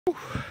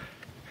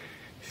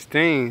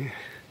Sting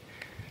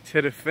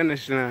to the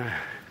finish line.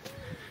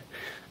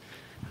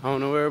 I don't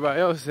know where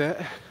everybody else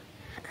at.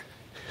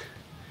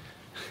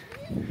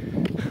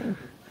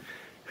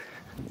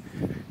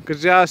 Good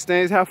job,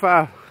 Stings. High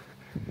five.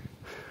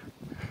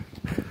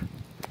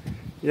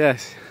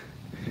 Yes.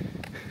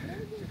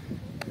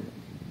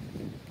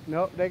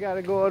 Nope, they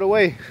gotta go all the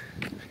way.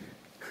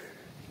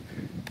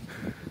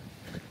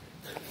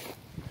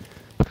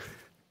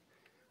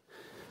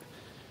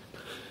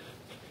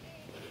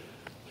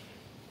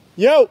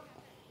 Yo!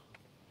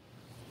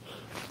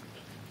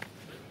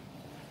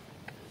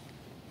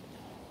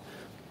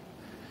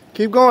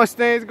 Keep going,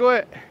 Stains, go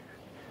ahead.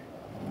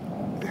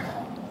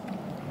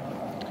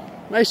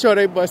 Make sure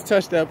they bust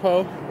touch that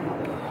pole.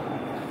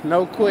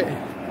 No quitting.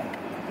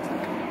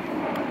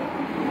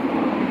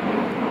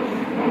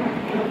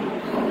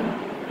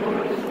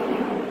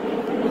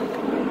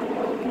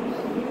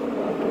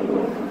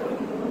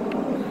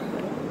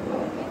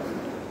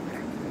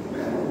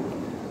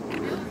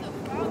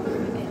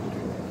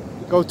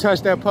 Go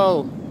touch that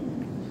pole.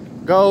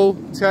 Go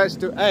touch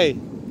the, hey.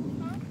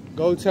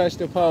 Go touch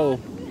the pole.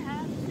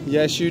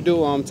 Yes, you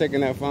do. I'm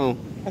taking that phone.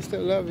 I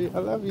still love you. I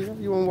love you.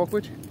 You want to walk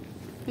with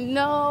you?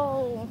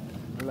 No.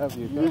 I love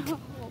you, girl.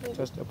 No.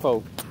 Touch the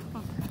pole.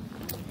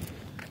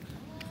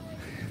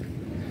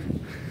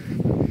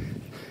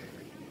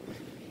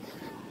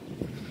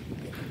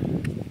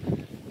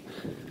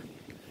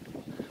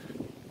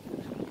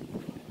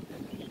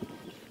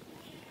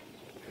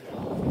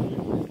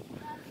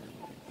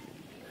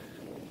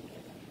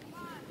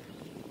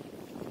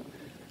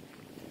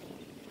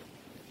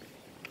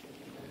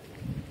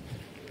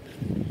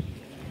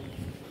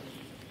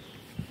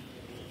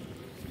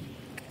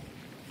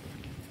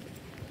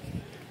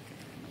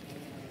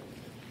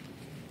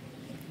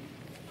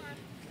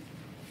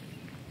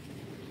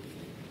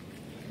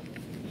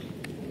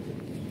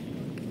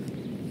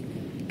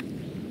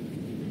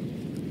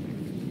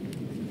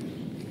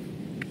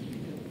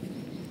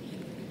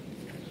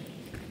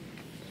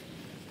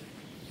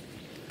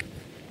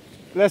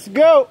 Let's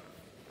go.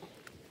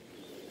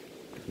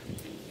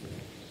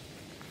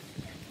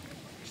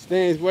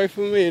 Stings, wait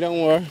for me,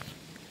 don't worry.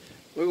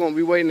 We're gonna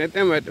be waiting at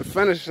them at the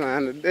finish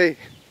line today.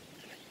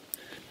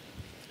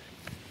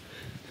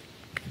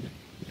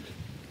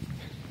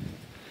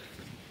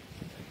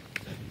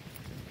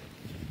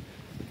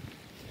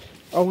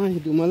 Oh, I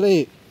ain't do my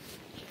leg.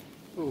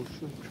 Oh,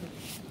 shoot.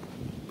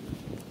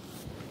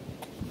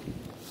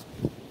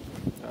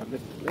 I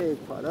lift the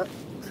leg part up,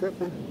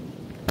 tripping.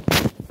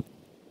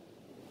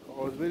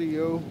 Pause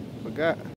video, forgot.